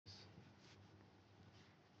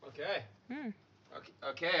Okay. Hmm.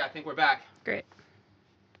 Okay, I think we're back. Great.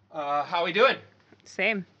 How we doing?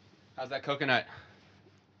 Same. How's that coconut?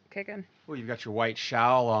 Kicking. Oh, you've got your white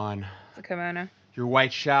shawl on. It's a kimono. Your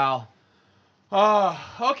white shawl.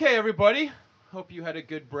 Okay, everybody. Hope you had a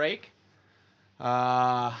good break.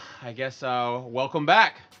 I guess welcome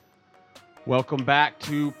back. Welcome back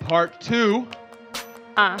to part 2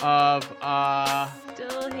 of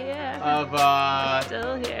Still here.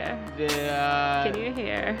 Still here. the Can you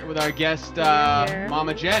hear? with our guest hear?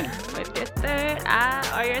 Mama Jen. With your third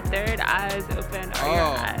eye, or your third eyes open, or your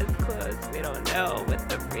Oh. eyes closed. We don't know what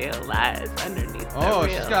the real lies underneath the Oh,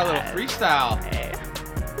 real she's got a little eyes. freestyle. Hey.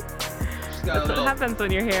 She's got That's what happens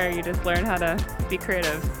when you're here. You just learn how to be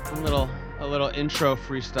creative. a little intro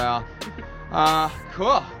freestyle.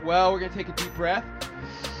 Cool. Well, we're gonna take a deep breath.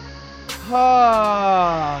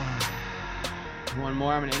 One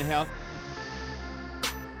more. I'm gonna inhale.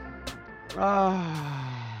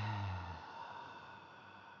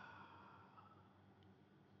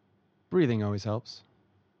 Breathing always helps.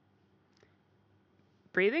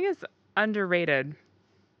 Breathing is underrated.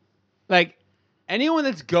 Like anyone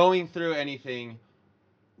that's going through anything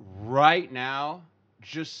right now,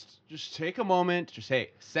 just take a moment. Just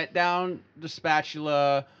set down the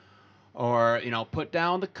spatula, or put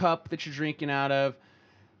down the cup that you're drinking out of,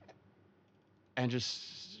 and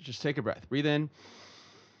just take a breath. Breathe in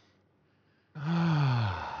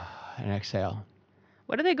and exhale.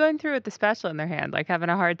 What are they going through with the spatula in their hand? Like having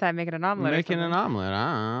a hard time making an omelet Making or an something?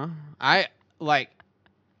 omelet. I like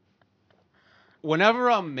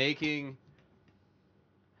whenever I'm making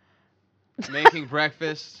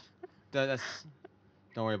breakfast. That's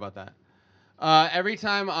don't worry about that. Every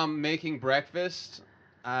time I'm making breakfast,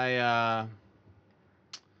 I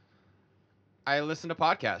listen to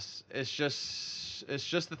podcasts. It's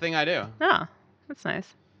just the thing I do. Oh, that's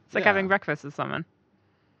nice. It's like Yeah. having breakfast with someone.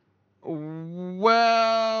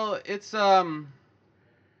 Well, it's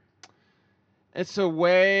a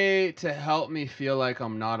way to help me feel like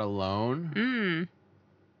I'm not alone.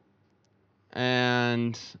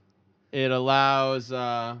 And it allows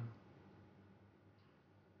allows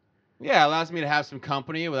me to have some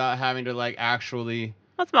company without having to actually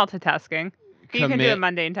That's multitasking. You can do a commit.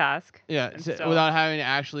 mundane task. Yeah, and still- without having to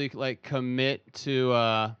actually commit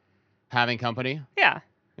to having company. Yeah.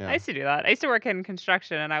 Yeah. I used to do that. I used to work in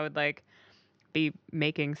construction, and I would be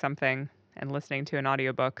making something and listening to an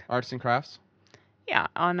audiobook. Arts and crafts. Yeah,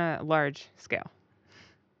 on a large scale.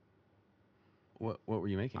 What were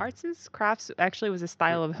you making? Arts and crafts actually was a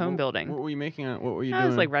style of home building. What were you making? What were you I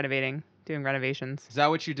doing? was doing renovations. Is that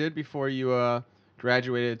what you did before you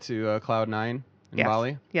graduated to Cloud9 in Yes.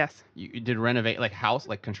 Bali? Yes. You did renovate house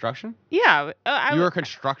construction? Yeah. You were a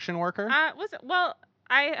construction worker?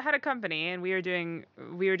 I had a company, and we were doing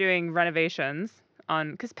renovations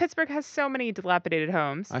because Pittsburgh has so many dilapidated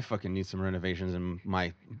homes. I fucking need some renovations in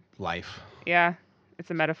my life. Yeah,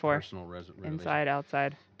 it's a metaphor. Personal renovation. Inside,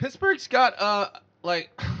 outside. Pittsburgh's got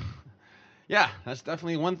yeah, that's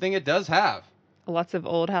definitely one thing it does have. Lots of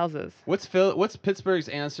old houses. What's Pittsburgh's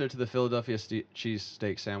answer to the Philadelphia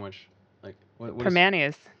cheesesteak sandwich? What is...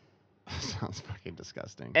 Permanis. Sounds fucking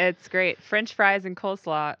disgusting. It's great. French fries and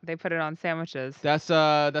coleslaw. They put it on sandwiches. That's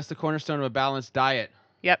the cornerstone of a balanced diet.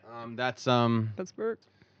 Yep. That's Pittsburgh.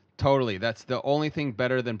 Totally. That's the only thing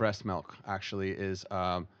better than breast milk. Actually, is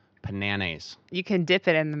bananas. You can dip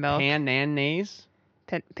it in the milk. Bananas.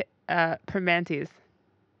 Permantis.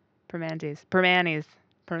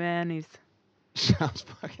 Permanis. Sounds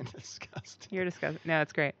fucking disgusting. You're disgusting. No,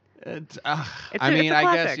 it's great. It's a I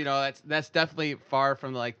guess classic. that's definitely far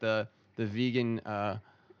from the vegan keto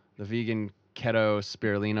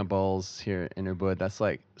spirulina bowls here in Ubud. That's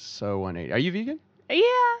so 180. Are you vegan? Yeah.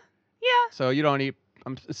 So you don't eat.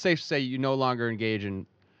 It's safe to say you no longer engage in.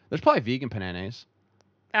 There's probably vegan bananas.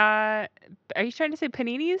 Are you trying to say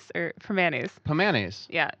paninis or permanis? Bananas.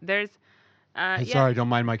 Yeah. There's. Hey, yeah. sorry, don't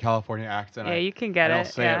mind my California accent. Yeah, you can get I it.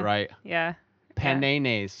 don't say it right. Yeah.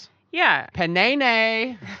 Bananas. Yeah.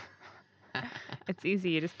 Panene. It's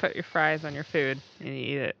easy. You just put your fries on your food and you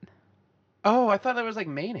eat it. Oh, I thought that was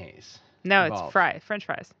mayonnaise. No, involved. it's French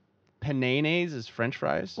fries. Pananes is French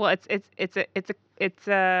fries. Well, it's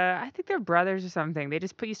I think they're brothers or something. They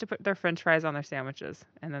just used to put their French fries on their sandwiches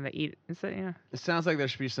and then they eat it. So, It sounds like there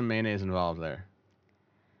should be some mayonnaise involved there.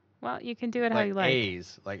 Well, you can do it how you like.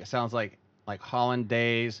 A's. It sounds like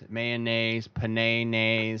hollandaise, mayonnaise,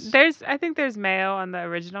 panaise. I think there's mayo on the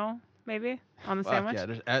original, maybe on the sandwich.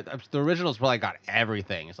 Yeah, the original's probably got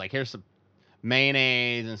everything. It's here's some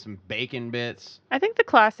mayonnaise and some bacon bits. I think the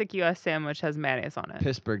classic U.S. sandwich has mayonnaise on it.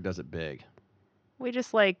 Pittsburgh does it big. We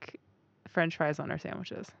just like French fries on our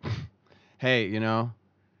sandwiches. Hey,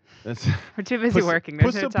 That's We're too busy working.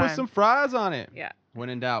 There's no time. Put some fries on it. Yeah. When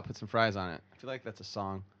in doubt, put some fries on it. I feel like that's a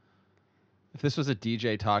song. If this was a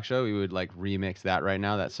DJ talk show, we would like remix that right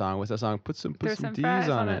now. That song. What's that song? Put some There's D's fries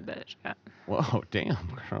on it, it. bitch. Yeah. Whoa, damn,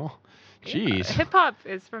 girl. Yeah. Jeez. Hip hop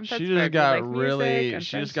is from Pittsburgh. She just got with, like, music really. and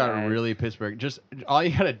She French just got fries. really Pittsburgh. Just all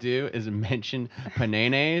you gotta do is mention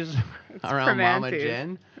Pananes around Mama Primanti's.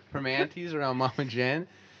 Jen. Primanti's around Mama Jen,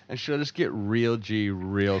 and she'll just get real G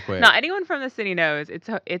real quick. No, anyone from the city knows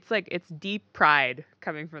it's deep pride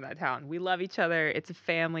coming from that town. We love each other. It's a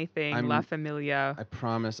family thing. La Familia. I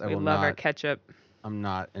promise I We will love our not. ketchup. I'm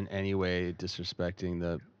not in any way disrespecting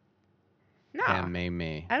the No,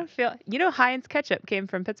 Pan-May-May. I don't feel. You know, Heinz ketchup came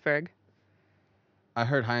from Pittsburgh. I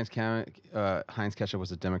heard Heinz Ketchup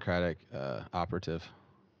was a Democratic operative.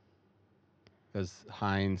 Because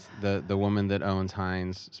Heinz, the woman that owns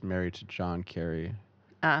Heinz, is married to John Kerry,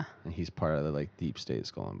 and he's part of the like deep state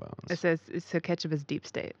Skull and Bones. It says so ketchup is deep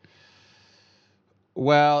state.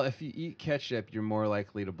 Well, if you eat ketchup, you're more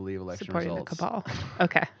likely to believe election Supporting results. the cabal.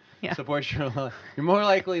 Okay. Yeah. You're more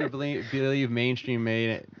likely to believe mainstream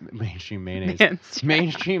mayonnaise. Mainstream.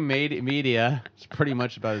 Mainstream media is pretty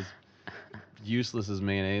much about as useless as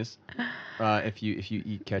mayonnaise. If you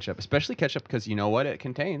eat ketchup, especially ketchup, because you know what it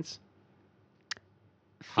contains.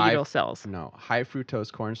 Fetal cells. No, high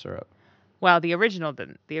fructose corn syrup. Well, the original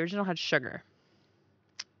didn't. The original had sugar.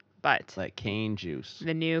 But Like cane juice.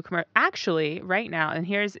 the new actually right now, and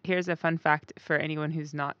here's a fun fact for anyone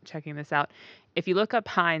who's not checking this out. If you look up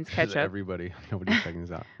Heinz ketchup, Nobody's checking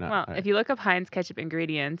this out. No, well, if you look up Heinz ketchup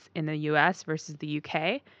ingredients in the U.S. versus the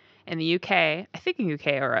U.K., in the UK, I think in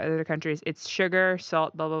UK or other countries, it's sugar,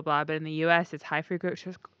 salt, blah blah blah. But in the U.S., it's high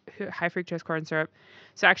fructose corn syrup.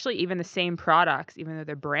 So actually, even the same products, even though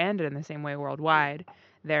they're branded in the same way worldwide,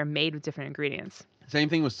 they're made with different ingredients. Same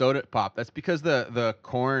thing with soda pop. That's because the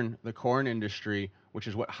corn industry, which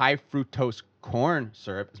is what high fructose corn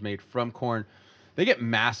syrup is made from corn, they get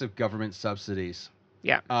massive government subsidies.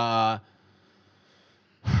 Yeah.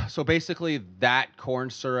 So basically, that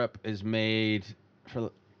corn syrup is made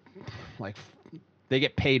for like they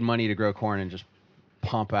get paid money to grow corn and just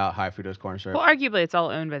pump out high fructose corn syrup. Well, arguably, it's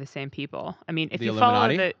all owned by the same people. I mean, if The you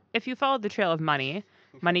Illuminati? follow the trail of money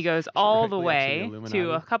goes all the Directly into way the to a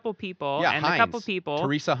Illuminati. couple people, Yeah, and a Heinz. couple people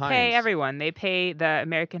Teresa Heinz. pay everyone. They pay the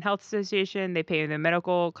American Health Association. They pay the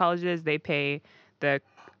medical colleges. They pay the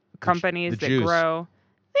companies that Jews. grow.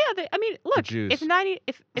 Yeah, I mean, look, Jews. if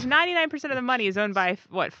 99% of the money is owned by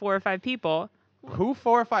what 4 or 5 people, Who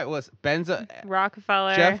 4 or 5 was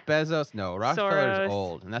Rockefeller, Jeff Bezos? No, Rockefeller's Soros.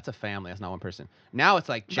 old, and that's a family. That's not one person. Now it's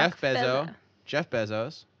like Jeff Rockefeller.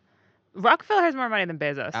 Bezos. Rockefeller has more money than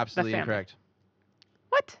Bezos. the Absolutely family. incorrect.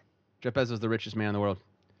 What? Jeff Bezos is the richest man in the world.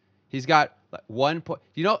 He's got like Did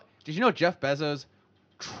you know Jeff Bezos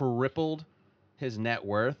tripled his net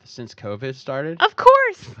worth since COVID started? Of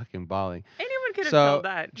course. Fucking balling. Anyone could have So told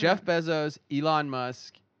that. Jeff Bezos, Elon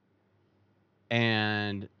Musk,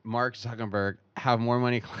 and Mark Zuckerberg have more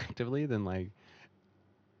money collectively than like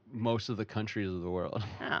most of the countries of the world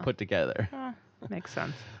Oh. put together. Oh, makes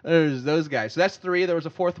sense. There's those guys. So that's 3. There was a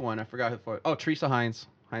 4th one. I forgot who the 4th. Oh, Teresa Heinz.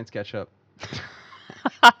 Heinz ketchup.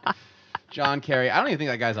 John Kerry. I don't even think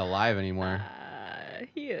that guy's alive anymore.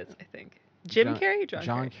 He is, I think. Jim Carrey?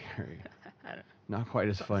 John Carrey? Kerry. I don't know. Not quite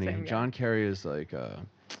as funny. Same guy. John Kerry is like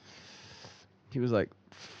he was like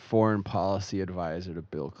foreign policy advisor to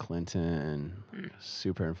Bill Clinton,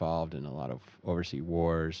 super involved in a lot of overseas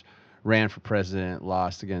wars, ran for president,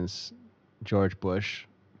 lost against George Bush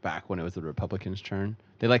back when it was the Republicans' turn.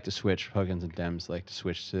 They like to switch, Republicans and Dems like to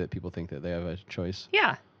switch so that people think that they have a choice.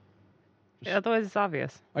 Yeah. Otherwise, it's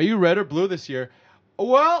obvious. Are you red or blue this year?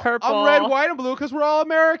 Well, Purple. I'm red, white, and blue because we're all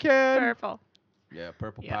American. Purple. Yeah,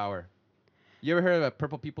 purple Yeah. power. You ever heard of a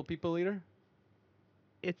purple people eater?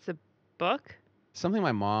 It's a book? Something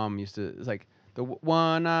my mom used to. It's like the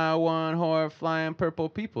one eye, one horn flying purple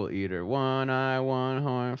people eater. One eye, one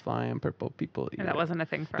horn flying purple people eater. And that wasn't a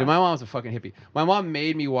thing for Dude, us. my mom was a fucking hippie. My mom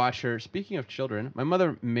made me watch her. Speaking of children, my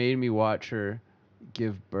mother made me watch her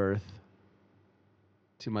give birth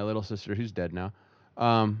to my little sister, who's dead now.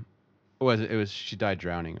 It was she died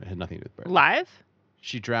drowning. It had nothing to do with birth. Live?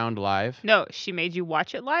 She drowned live. No, she made you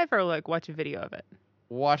watch it live or like watch a video of it?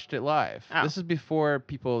 Watched it live. Oh. This is before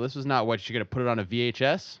people. This was not what you're gonna put it on a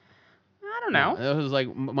VHS. I don't know. It was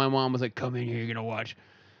like my mom was like, "Come in here, you're gonna watch."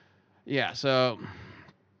 Yeah, so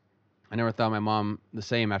I never thought my mom the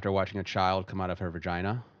same after watching a child come out of her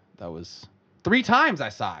vagina. That was 3 times I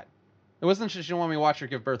saw it. It wasn't just she didn't want me to watch her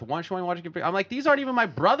give birth once. She wanted me to watch her give birth. I'm like, these aren't even my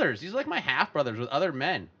brothers. These are like my half brothers with other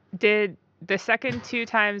men. Did the second 2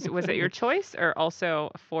 times, was it your choice or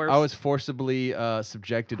also forced? I was forcibly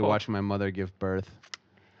subjected to Cool. watching my mother give birth.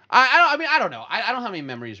 I don't. I mean, I don't know. I don't have any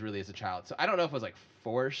memories really as a child, so I don't know if it was like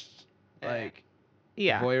forced, like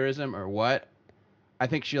Yeah. voyeurism or what. I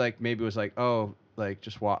think she like maybe was like, oh, like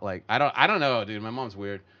just walk. Like I don't know, dude. My mom's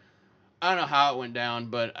weird. I don't know how it went down,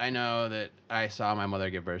 but I know that I saw my mother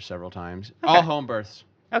give birth several times. All Okay. home births.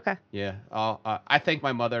 Okay. Yeah. All. I thank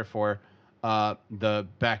my mother for the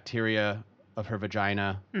bacteria of her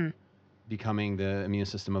vagina Mm. becoming the immune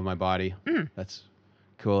system of my body. Mm. That's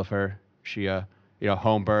cool of her. She,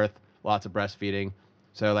 home birth, lots of breastfeeding.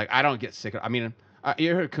 So like, I don't get sick. I mean,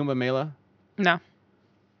 you heard of Kumbh Mela? No.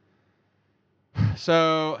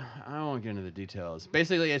 So I won't get into the details.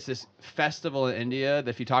 Basically, it's this festival in India that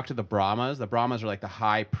if you talk to the Brahmas are like the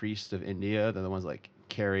high priests of India. They're the ones like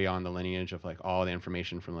carry on the lineage of like all the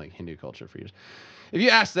information from like Hindu culture for years. If you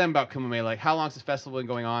ask them about Kumbh Mela, like how long's this festival been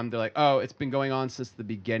going on, they're like, oh, it's been going on since the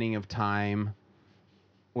beginning of time,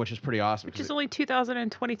 which is pretty awesome. Which is only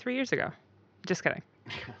 2023 years ago. Just kidding.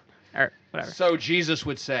 Or whatever. So Jesus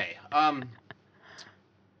would say.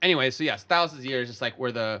 Anyway, so yes, thousands of years. It's like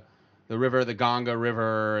where the river, the Ganga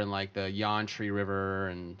River, and like the Yantri River,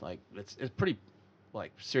 and like it's pretty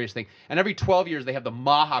like serious thing. And every 12 years they have the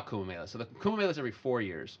Maha Kumbh Mela. So the Kumbh Mela is every 4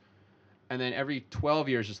 years, and then every 12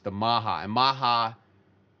 years is the Maha. And Maha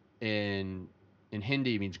in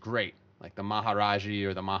Hindi means great, like the Maharaji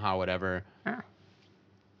or the Maha whatever. Huh.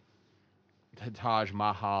 The Taj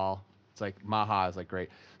Mahal. It's like Maha is like great.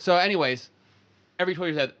 So anyways, every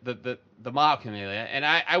 12 years the Maha Kumbh Mela, and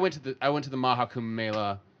I went to the Maha Kumbh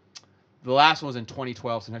Mela. The last one was in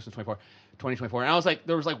 2012, so next one's 2024. And I was like,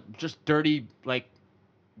 there was like just dirty like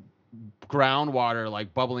groundwater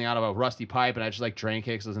like bubbling out of a rusty pipe, and I just like drank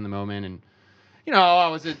it because I was in the moment. And I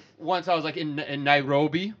was like in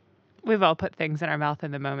Nairobi. We've all put things in our mouth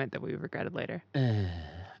in the moment that we regretted later.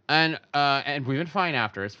 And we've been fine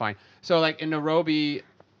after. It's fine. So like in Nairobi,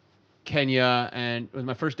 Kenya, and it was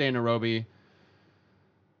my first day in Nairobi.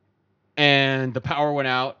 And the power went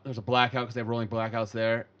out. There was a blackout because they have rolling blackouts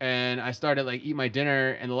there. And I started like eat my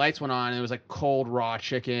dinner, and the lights went on, and it was like cold raw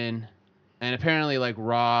chicken. And apparently like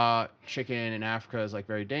raw chicken in Africa is like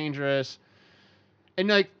very dangerous. And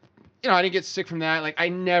like, I didn't get sick from that. Like I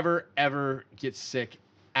never ever get sick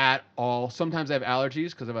at all. Sometimes I have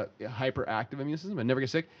allergies because of a hyperactive immune system. I never get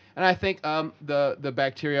sick. And I think the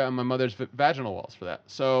bacteria on my mother's vaginal walls for that.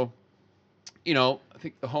 So, I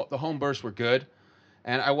think the home births were good.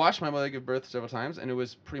 And I watched my mother give birth several times, and it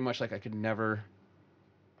was pretty much like I could never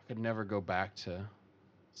go back to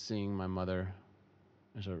seeing my mother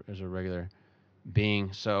as a regular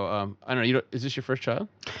being. So I don't know. Is this your first child?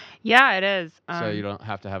 Yeah, it is. So you don't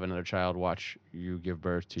have to have another child watch you give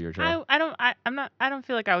birth to your child. I don't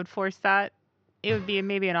feel like I would force that. It would be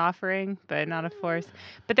maybe an offering, but not a force.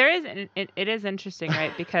 But there is it is interesting,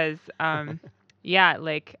 right? Because yeah,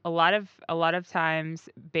 like a lot of times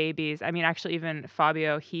babies, I mean actually even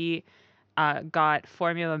Fabio, he got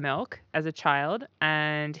formula milk as a child,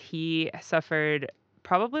 and he suffered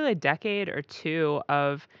probably a decade or two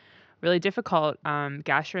of really difficult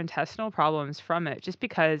gastrointestinal problems from it, just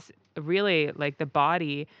because really like the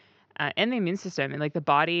body and the immune system, and like the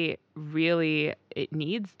body really, it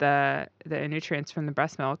needs the nutrients from the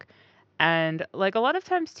breast milk. And like a lot of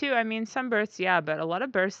times too, I mean some births, yeah, but a lot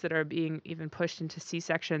of births that are being even pushed into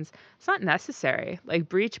C-sections, it's not necessary. Like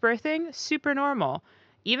breech birthing, super normal.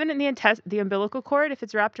 Even in the umbilical cord, if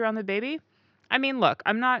it's wrapped around the baby. I mean, look,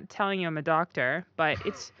 I'm not telling you I'm a doctor, but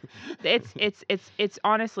it's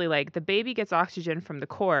honestly like the baby gets oxygen from the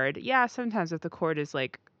cord. Yeah, sometimes if the cord is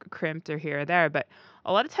like crimped or here or there, but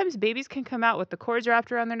a lot of times babies can come out with the cords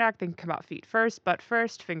wrapped around their neck. They can come out feet first, butt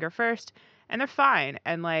first, finger first, and they're fine.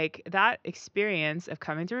 And like that experience of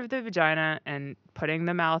coming through the vagina and putting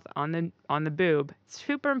the mouth on the boob, it's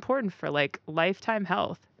super important for like lifetime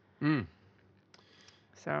health. Mm.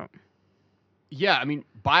 So. Yeah, I mean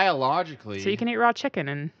biologically. So you can eat raw chicken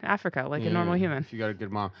in Africa like a normal human. If you got a good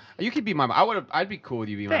mom, you could be my mom. I'd be cool with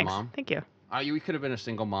you being Thanks. my mom. Thank you. You could have been a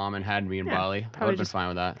single mom and had me in Bali. I would have been fine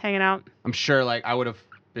with that. Hanging out. I'm sure, like I would have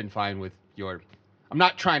been fine with your. I'm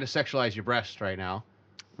not trying to sexualize your breasts right now.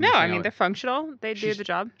 No, I mean they're functional. They do the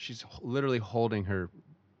job. She's literally holding her.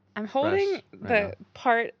 I'm holding the right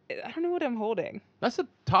part. I don't know what I'm holding. That's the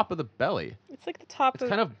top of the belly. It's like the top. It's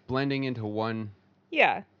kind of blending into one.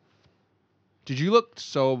 Yeah. Dude, you look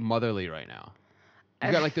so motherly right now.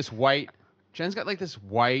 You got like this white. Jen's got like this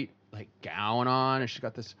white like gown on, and she's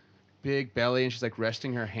got this big belly, and she's like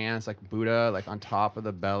resting her hands like Buddha, like on top of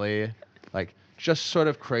the belly, like just sort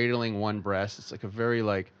of cradling one breast. It's like a very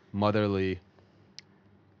like motherly.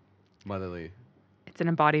 It's an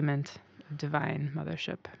embodiment of divine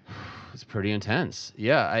mothership. It's pretty intense.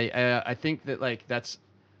 Yeah, I think that like that's.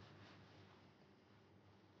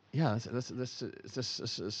 yeah, this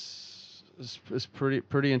is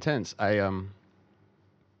pretty intense. Are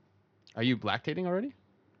you lactating already?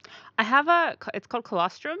 I have it's called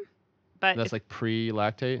colostrum, but That's like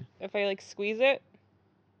pre-lactate. if I like squeeze it,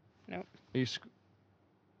 nope. Are you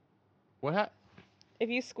what If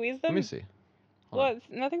you squeeze Let me them, see. Hold well, on.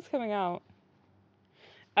 nothing's coming out.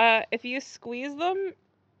 If you squeeze them,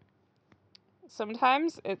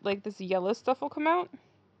 sometimes it like this yellow stuff will come out.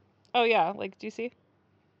 Oh yeah, like do you see?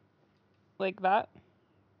 Like that.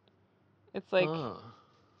 It's like Oh,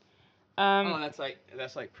 um that's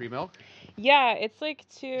like pre-milk. yeah, it's like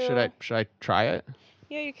Should to I try it?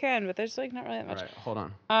 yeah, you can, but there's like not really that All much. right, hold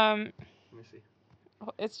on. Um Let me see.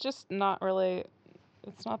 it's just not really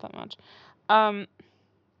it's not that much. Um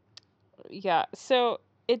yeah, so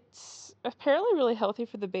it's apparently really healthy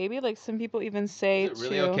for the baby. Like some people even say Is it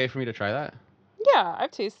really to okay for me to try that? yeah,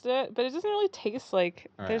 I've tasted it, but it doesn't really taste like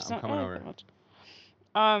All right, there's I'm not coming really over. that much.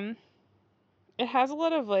 Um it has a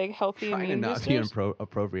lot of like healthy Trying to immune not be boosters.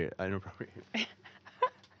 inappropriate.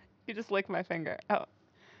 You just lick my finger. Oh,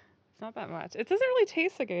 it's not that much. It doesn't really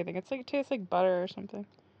taste like anything. It's like it tastes like butter or something.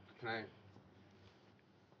 Can I?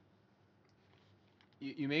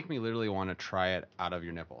 You make me literally want to try it out of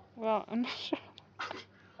your nipple. Well, I'm not sure.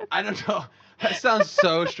 I don't know. That sounds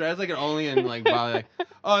so strange. Like it only in like Bali. Like,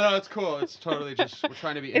 oh no, it's cool. It's totally just we're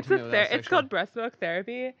trying to be intimate without It's sexual. called breast milk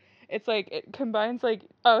therapy. It's like it combines like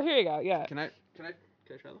oh here you go yeah Can I try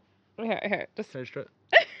them? here just Can I just try?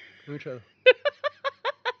 Let me try them.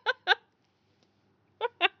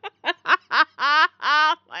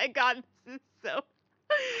 oh my god this is so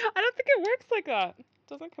I don't think it works like that. It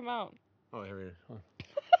doesn't come out. Oh, here it is. Hold on.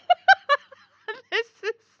 This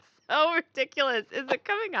is so ridiculous. Is it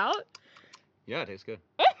coming out? Yeah, it tastes good.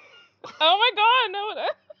 Oh my god no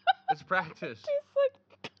it It's practice. tastes like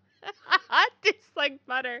it tastes like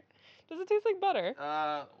butter. Does it taste like butter?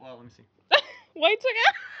 Well, let me see. White took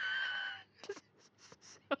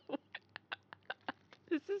so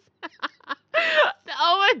this is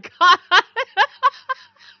oh my god.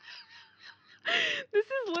 This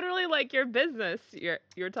is literally like your business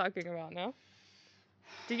you're talking about, no?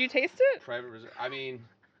 Did you taste it? Private reserve. I mean,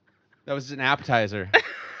 that was an appetizer.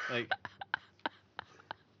 Like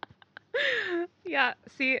Yeah,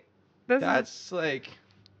 see, this that's like,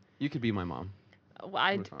 you could be my mom.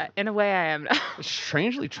 is in a way I am now. It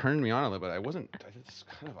strangely turned me on a little bit. I wasn't. It's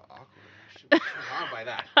kind of awkward. I should be turned on by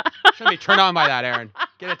that. Shouldn't be turned on by that, Aaron.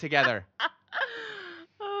 Get it together.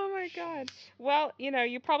 Oh my god. Well, you know,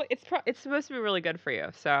 you probably it's supposed to be really good for you,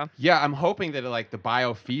 so Yeah, I'm hoping that like the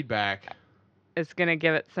biofeedback. it's gonna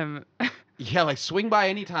give it some. Yeah, like swing by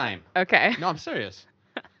anytime. Okay. No, I'm serious.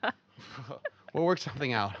 We'll work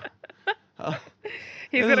something out. He's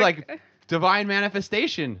This gonna is like divine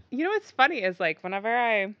manifestation. You know what's funny is like whenever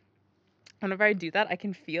I do that, I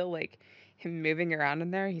can feel like him moving around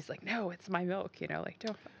in there. He's like, "No, it's my milk," you know, like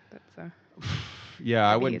don't fuck that. So Yeah,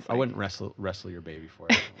 I Maybe wouldn't. he's I like- wouldn't wrestle your baby for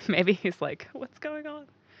it. maybe he's like, "What's going on?"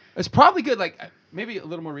 It's probably good. Like maybe a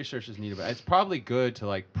little more research is needed, but it's probably good to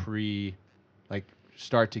like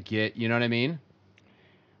start to get. You know what I mean?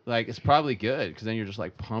 Like it's probably good because then you're just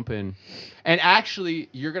like pumping, and actually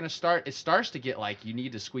you're gonna start. It starts to get like you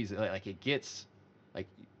need to squeeze it. Like it gets, like,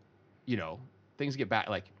 you know, things get back.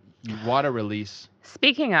 Like you want to release.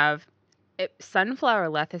 Speaking of, sunflower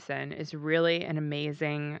lecithin is really an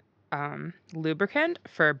amazing lubricant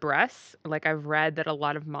for breasts. Like I've read that a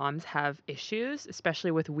lot of moms have issues,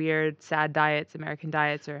 especially with weird, sad diets, American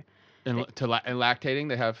diets, or And and lactating,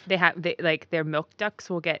 they like their milk ducts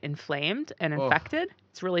will get inflamed and Oh. infected.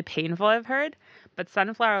 It's really painful, I've heard. But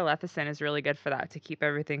sunflower lecithin is really good for that to keep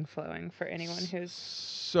everything flowing for anyone who's.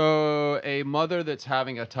 So a mother that's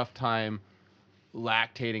having a tough time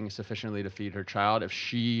lactating sufficiently to feed her child,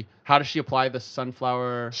 how does she apply the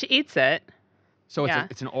sunflower? She eats it. So yeah.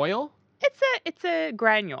 it's an oil, It's a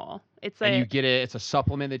granule. It's and a you get it. It's a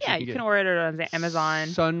supplement that yeah. you You can can get. order it on Amazon.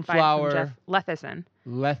 Sunflower Lecithin.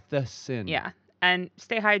 lecithin. Yeah, and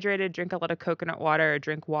stay hydrated. Drink a lot of coconut water. Or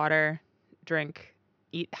drink water.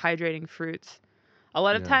 Eat hydrating fruits. A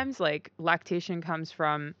lot of Yeah. times, like lactation comes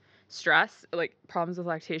from stress. Like problems with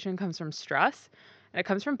lactation comes from stress, and it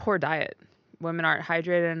comes from poor diet. Women aren't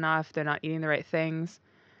hydrated enough. They're not eating the right things,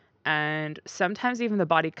 and sometimes even the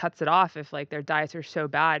body cuts it off if like their diets are so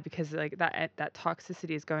bad because like that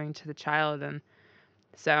toxicity is going to the child. And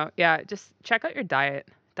so yeah, just check out your diet.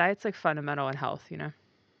 Diet's like fundamental in health, you know.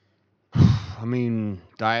 I mean,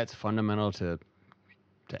 diet's fundamental to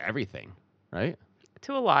everything, right?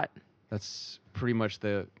 To a lot. That's pretty much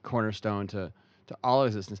the cornerstone to all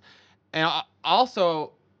existence. And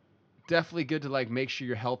also definitely good to like make sure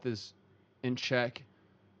your health is in check.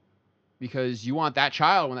 because you want that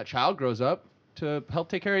child, when that child grows up, to help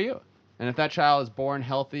take care of you. And if that child is born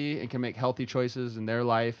healthy and can make healthy choices in their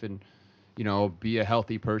life and, be a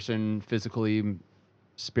healthy person physically,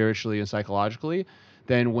 spiritually, and psychologically,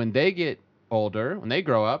 then when they get older, when they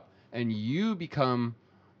grow up and you become,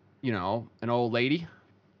 an old lady,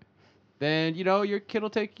 then, your kids will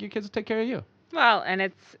take care of you. Well,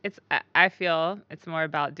 and I feel it's more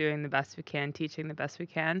about doing the best we can, teaching the best we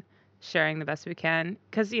can, sharing the best we can.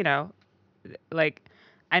 Because, like,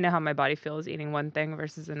 I know how my body feels eating one thing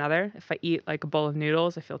versus another. If I eat like a bowl of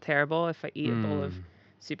noodles, I feel terrible. If I eat a bowl of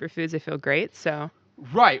superfoods, I feel great. So,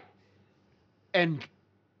 Right. And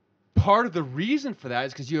part of the reason for that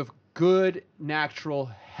is because you have good, natural,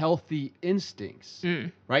 healthy instincts,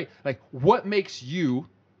 right? Like, what makes you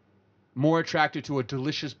more attracted to a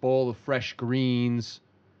delicious bowl of fresh greens,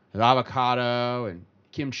 and avocado and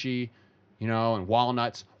kimchi, and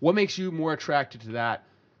walnuts? What makes you more attracted to that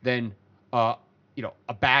than, a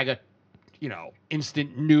bag of,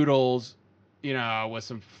 instant noodles, with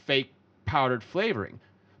some fake powdered flavoring?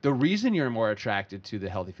 The reason you're more attracted to the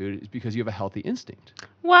healthy food is because you have a healthy instinct.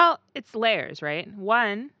 well, it's layers, right?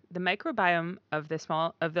 One, the microbiome of the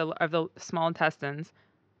small intestines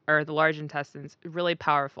or the large intestines is really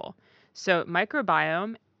powerful. So,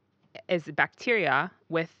 microbiome is bacteria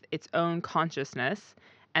with its own consciousness,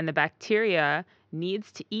 and the bacteria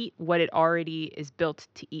needs to eat what it already is built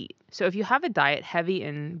to eat. So if you have a diet heavy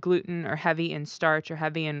in gluten or heavy in starch or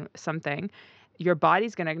heavy in something, your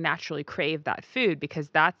body's going to naturally crave that food because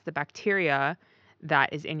that's the bacteria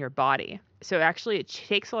that is in your body. So actually it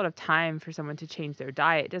takes a lot of time for someone to change their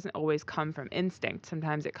diet. It doesn't always come from instinct.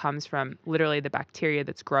 Sometimes it comes from literally the bacteria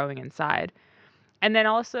that's growing inside. And then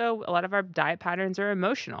also, a lot of our diet patterns are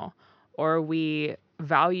emotional, or we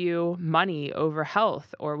value money over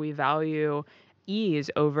health, or we value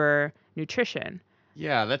ease over nutrition.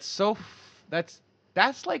 Yeah, that's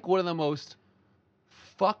like one of the most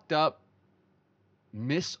fucked up,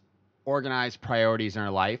 misorganized priorities in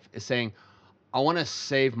our life is saying, I want to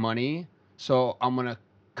save money, so I'm going to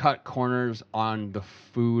cut corners on the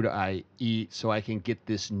food I eat so I can get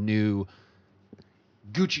this new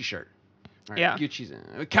Gucci shirt. Right, Yeah. Gucci's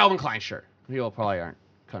Calvin Klein shirt. People probably aren't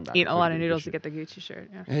coming back. Eat a lot of noodles to get the Gucci shirt.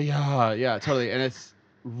 Yeah. Yeah, totally. And it's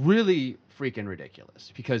really freaking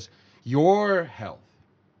ridiculous because your health,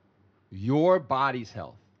 your body's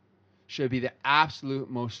health, should be the absolute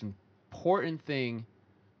most important thing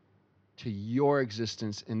to your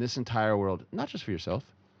existence in this entire world, not just for yourself,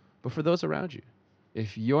 but for those around you.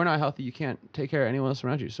 If you're not healthy, you can't take care of anyone else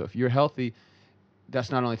around you. So if you're healthy, that's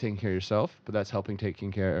not only taking care of yourself, but that's helping to take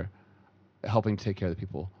care of the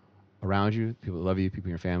people around you, people that love you, people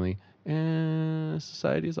in your family, and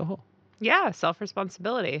society as a whole. Yeah,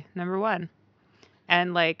 self-responsibility, number one.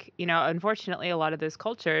 And unfortunately, a lot of those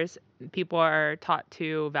cultures, people are taught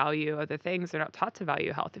to value other things. They're not taught to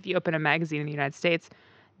value health. If you open a magazine in the United States,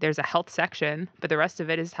 there's a health section, but the rest of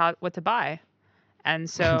it is what to buy. And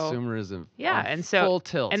so consumerism. Yeah, and so full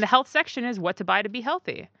tilt. And the health section is what to buy to be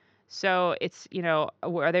healthy. So it's,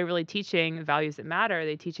 are they really teaching values that matter? Are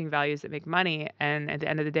they teaching values that make money? And at the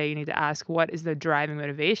end of the day, you need to ask, what is the driving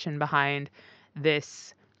motivation behind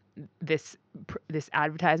this this this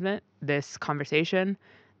advertisement, this conversation,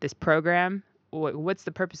 this program? What's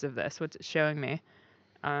the purpose of this? What's it showing me?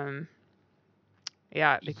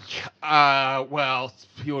 Yeah. Well,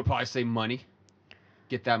 you would probably say money.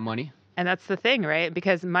 Get that money. And that's the thing, right?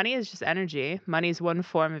 Because money is just energy. Money is one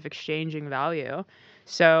form of exchanging value.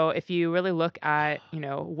 So if you really look at,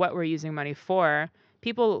 what we're using money for,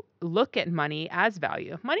 people look at money as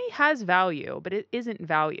value. Money has value, but it isn't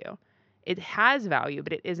value. It has value,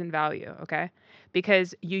 but it isn't value, okay?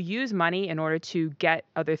 Because you use money in order to get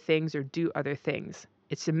other things or do other things.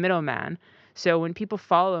 It's a middleman. So when people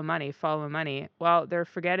follow money, well, they're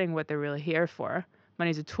forgetting what they're really here for.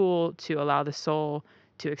 Money is a tool to allow the soul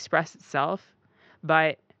to express itself,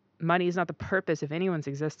 but money is not the purpose of anyone's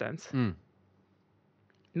existence.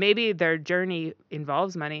 Maybe their journey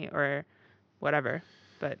involves money or whatever,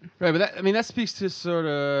 but right. But that speaks to sort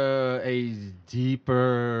of a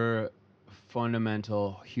deeper,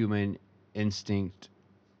 fundamental human instinct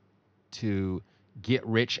to get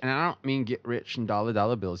rich, and I don't mean get rich in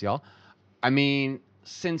dollar bills, y'all. I mean,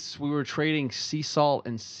 since we were trading sea salt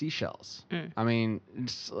and seashells, I mean,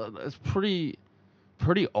 it's pretty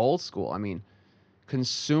old school. I mean,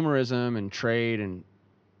 consumerism and trade and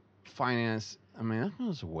finance, I mean, that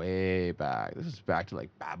goes way back. This is back to like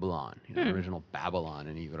Babylon, original Babylon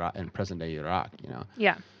in Iraq, in present day Iraq,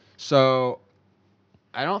 Yeah. So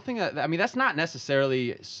I don't think that, I mean, that's not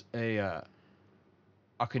necessarily a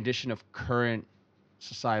condition of current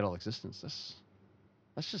societal existence.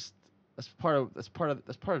 That's just just part of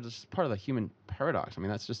the human paradox. I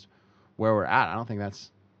mean, that's just where we're at. I don't think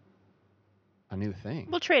that's a new thing.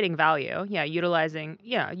 Well, trading value, utilizing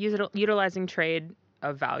trade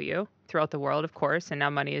of value throughout the world, of course. And now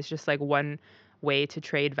money is just like one way to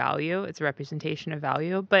trade value. It's a representation of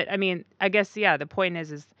value. But I mean, I guess the point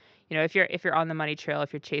is if you're on the money trail,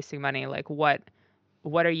 if you're chasing money, like what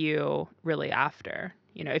are you really after?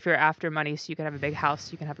 If you're after money so you can have a big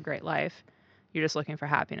house, you can have a great life, you're just looking for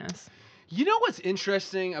happiness. You know what's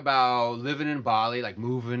interesting about living in Bali, like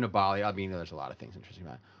moving to Bali? I mean, there's a lot of things interesting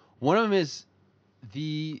about it. One of them is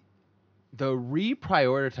the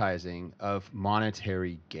reprioritizing of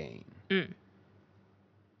monetary gain. Mm.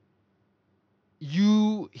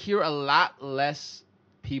 You hear a lot less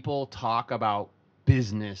people talk about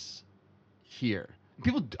business here.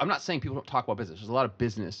 I'm not saying people don't talk about business. There's a lot of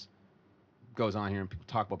business goes on here and people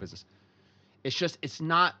talk about business. It's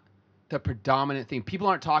not the predominant thing. People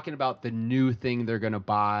aren't talking about the new thing they're going to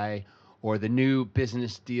buy or the new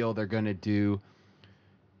business deal they're going to do.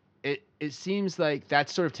 It seems like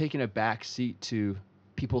that's sort of taking a back seat to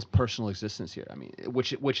people's personal existence here. I mean,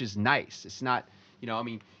 which is nice. It's not, you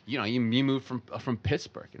moved from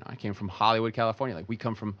Pittsburgh. I came from Hollywood, California. Like we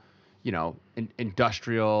come from,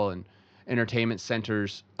 industrial and entertainment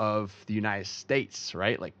centers of the United States,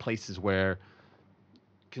 right? Like places where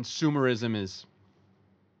consumerism is,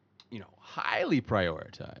 highly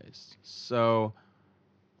prioritized. So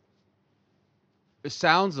it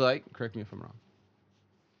sounds like, correct me if I'm wrong,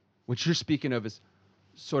 what you're speaking of is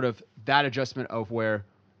sort of that adjustment of where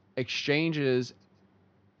exchanges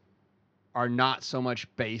are not so much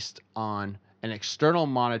based on an external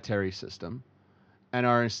monetary system and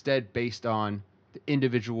are instead based on the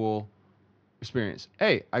individual experience.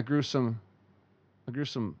 Hey, I grew some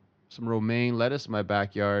romaine lettuce in my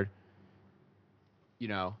backyard.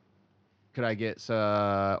 Could I get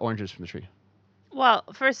oranges from the tree? Well,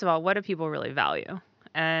 first of all, what do people really value?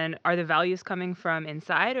 And are the values coming from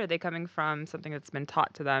inside, or are they coming from something that's been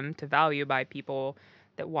taught to them to value by people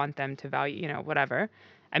that want them to value, whatever?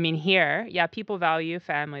 I mean, here, people value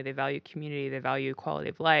family, they value community, they value quality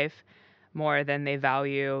of life more than they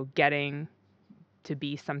value getting to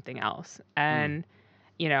be something else. And,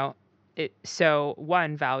 so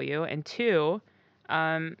one, value, and two,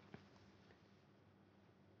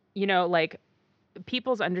 like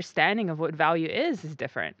people's understanding of what value is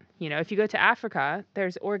different. If you go to Africa,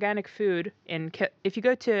 there's organic food if you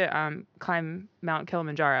go to climb Mount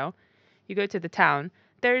Kilimanjaro, you go to the town,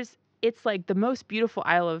 it's like the most beautiful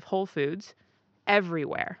aisle of Whole Foods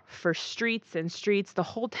everywhere for streets and streets. The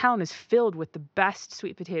whole town is filled with the best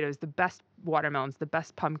sweet potatoes, the best watermelons, the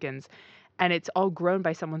best pumpkins, and it's all grown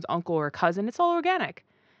by someone's uncle or cousin. It's all organic.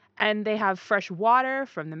 And they have fresh water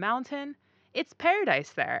from the mountain. It's paradise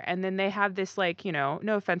there. And then they have this, like, no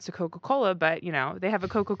offense to Coca-Cola, but, they have a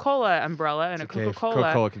Coca-Cola umbrella and It's a okay. Coca-Cola.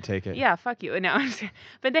 Coca-Cola can take it. Yeah, fuck you. No,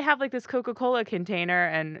 but they have like this Coca-Cola container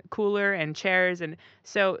and cooler and chairs. And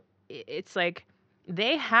so it's like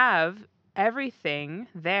they have everything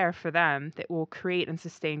there for them that will create and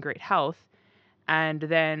sustain great health. And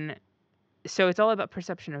then, so it's all about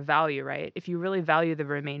perception of value, right? If you really value the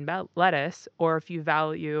romaine lettuce, or if you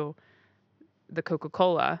value the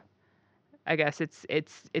Coca-Cola, I guess it's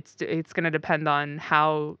going to depend on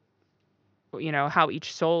how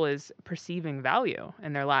each soul is perceiving value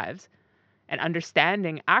in their lives, and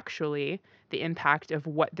understanding actually the impact of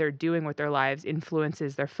what they're doing with their lives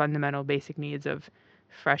influences their fundamental basic needs of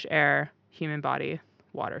fresh air, human body,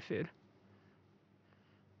 water, food.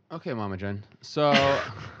 Okay, Mama Jen. So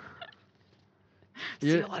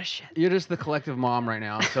See a lot of shit. You're just the collective mom right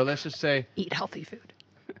now. So let's just say Eat healthy food.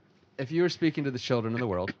 If you were speaking to the children of the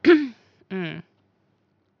world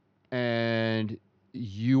and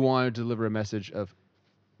you want to deliver a message of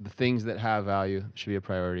the things that have value should be a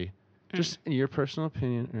priority, just in your personal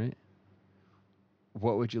opinion, right?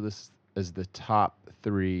 What would you list as the top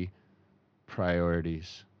 3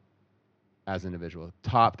 priorities as an individual?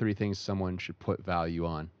 Top 3 things someone should put value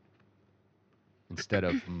on instead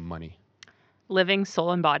of money. Living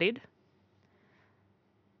soul embodied.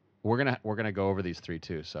 We're gonna go over these 3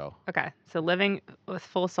 too. So okay, so living with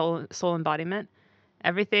full soul embodiment,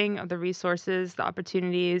 everything, the resources, the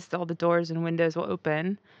opportunities, all the doors and windows will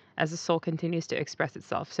open as the soul continues to express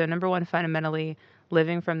itself. So number 1, fundamentally,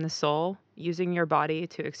 living from the soul, using your body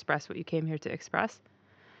to express what you came here to express.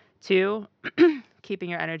 2,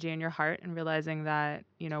 keeping your energy in your heart and realizing that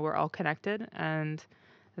we're all connected, and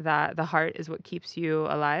that the heart is what keeps you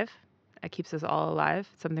alive. It keeps us all alive.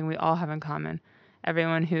 It's something we all have in common.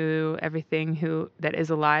 Everything that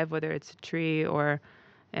is alive, whether it's a tree or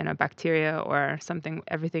bacteria or something,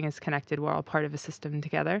 everything is connected. We're all part of a system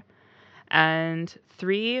together. And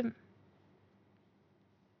 3,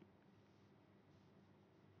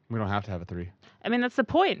 We don't have to have a 3. I mean, that's the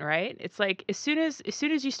point, right? It's like as soon as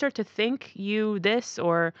you start to think you this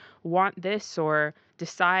or want this or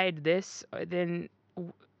decide this, then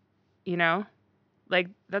w- you know, like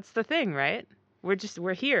that's the thing, right?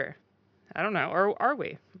 We're here. I don't know, or are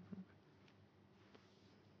we?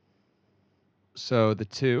 So the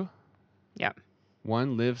 2. Yeah.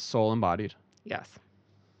 1 lives soul embodied, Yes.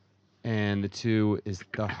 and the 2 is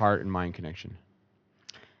the heart and mind connection.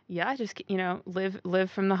 Yeah, just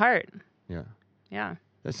live from the heart. Yeah. Yeah.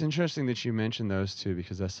 That's interesting that you mentioned those 2,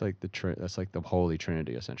 because that's like that's like the Holy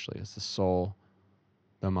Trinity essentially. It's the soul,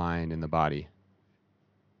 the mind, and the body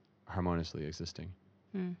harmoniously existing.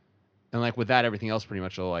 Mm. And like with that, everything else pretty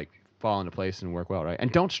much will like fall into place and work well, right?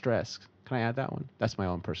 And don't stress. Can I add that one? That's my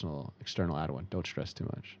own personal external add one. Don't stress too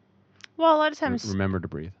much. Well, a lot of times, Remember to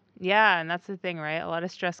breathe. yeah, and that's the thing, right? A lot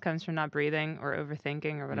of stress comes from not breathing or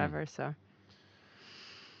overthinking or whatever. So,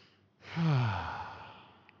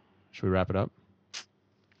 Should we wrap it up?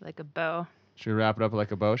 like a bow, Should we wrap it up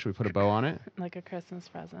like a bow? Should we put a bow on it? like a Christmas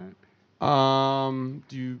present.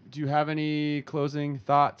 Do you have any closing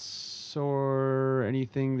thoughts or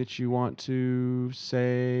anything that you want to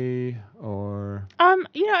say, or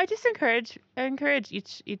I just encourage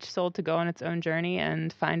each soul to go on its own journey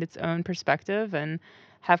and find its own perspective and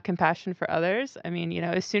have compassion for others. I mean,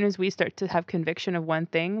 as soon as we start to have conviction of one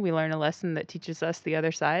thing, we learn a lesson that teaches us the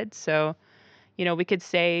other side. So, we could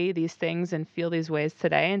say these things and feel these ways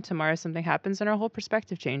today, and tomorrow something happens and our whole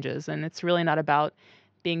perspective changes. And it's really not about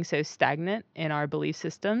being so stagnant in our belief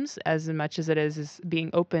systems as much as it is being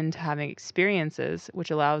open to having experiences, which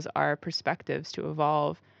allows our perspectives to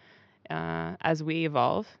evolve as we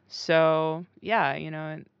evolve. So, yeah,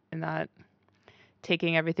 in that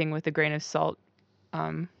taking everything with a grain of salt,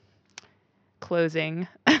 closing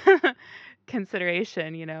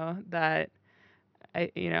consideration, that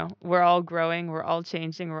we're all growing, we're all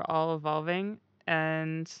changing, we're all evolving,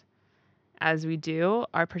 and as we do,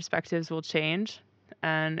 our perspectives will change,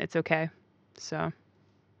 and it's okay. So,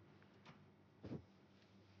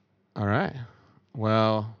 all right.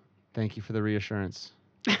 Well, thank you for the reassurance.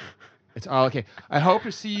 It's all okay. I hope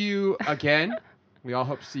to see you again. We all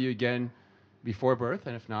hope to see you again before birth,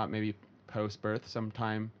 and if not, maybe post birth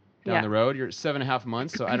sometime down the road. You're at 7.5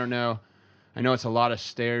 months, so I don't know. I know it's a lot of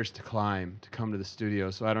stairs to climb to come to the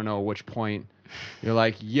studio, so I don't know at which point you're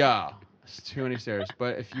like, yeah, it's too many stairs.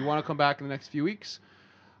 But if you want to come back in the next few weeks,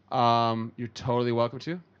 you're totally welcome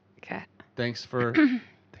to. Okay. Thanks for everything.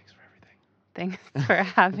 Thanks for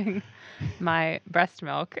having my breast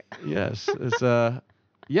milk. Yes, it's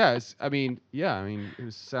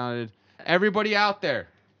it sounded. Everybody out there,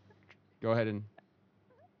 go ahead and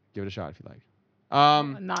give it a shot if you like.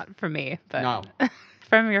 Not for me, but No.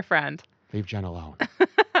 from your friend. Leave Jen alone.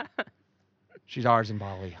 She's ours in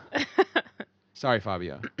Bali. Sorry,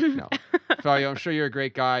 Fabio. No. Fabio, I'm sure you're a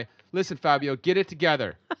great guy. Listen, Fabio, get it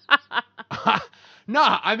together.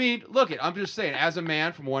 Nah, I mean, look, I'm just saying, as a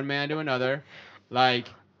man, from one man to another, like,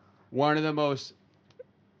 one of the most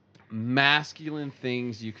masculine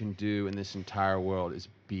things you can do in this entire world is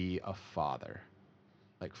be a father.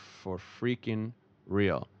 Like, for freaking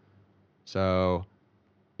real. So,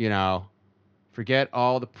 forget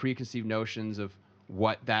all the preconceived notions of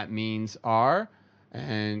what that means are,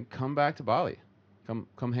 and come back to Bali.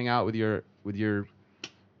 Come hang out with your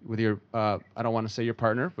I don't want to say your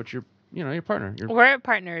partner, but your partner. We're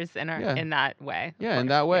partners in that way. Yeah, in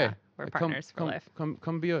that way. Yeah, we're partners for life.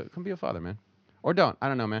 Come be a father, man. Or don't. I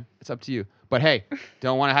don't know, man. It's up to you. But hey,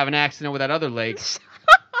 don't want to have an accident with that other leg.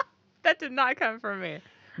 That did not come from me.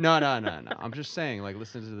 No. I'm just saying, like,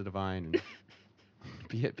 listen to the divine and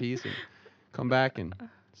be at peace and come back and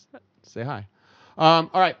say hi. All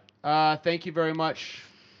right. Thank you very much.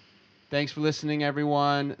 Thanks for listening,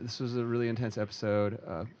 everyone. This was a really intense episode.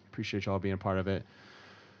 Appreciate you all being a part of it.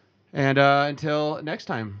 And until next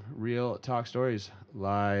time, Real Talk Stories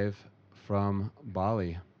live from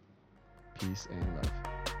Bali. Peace and love.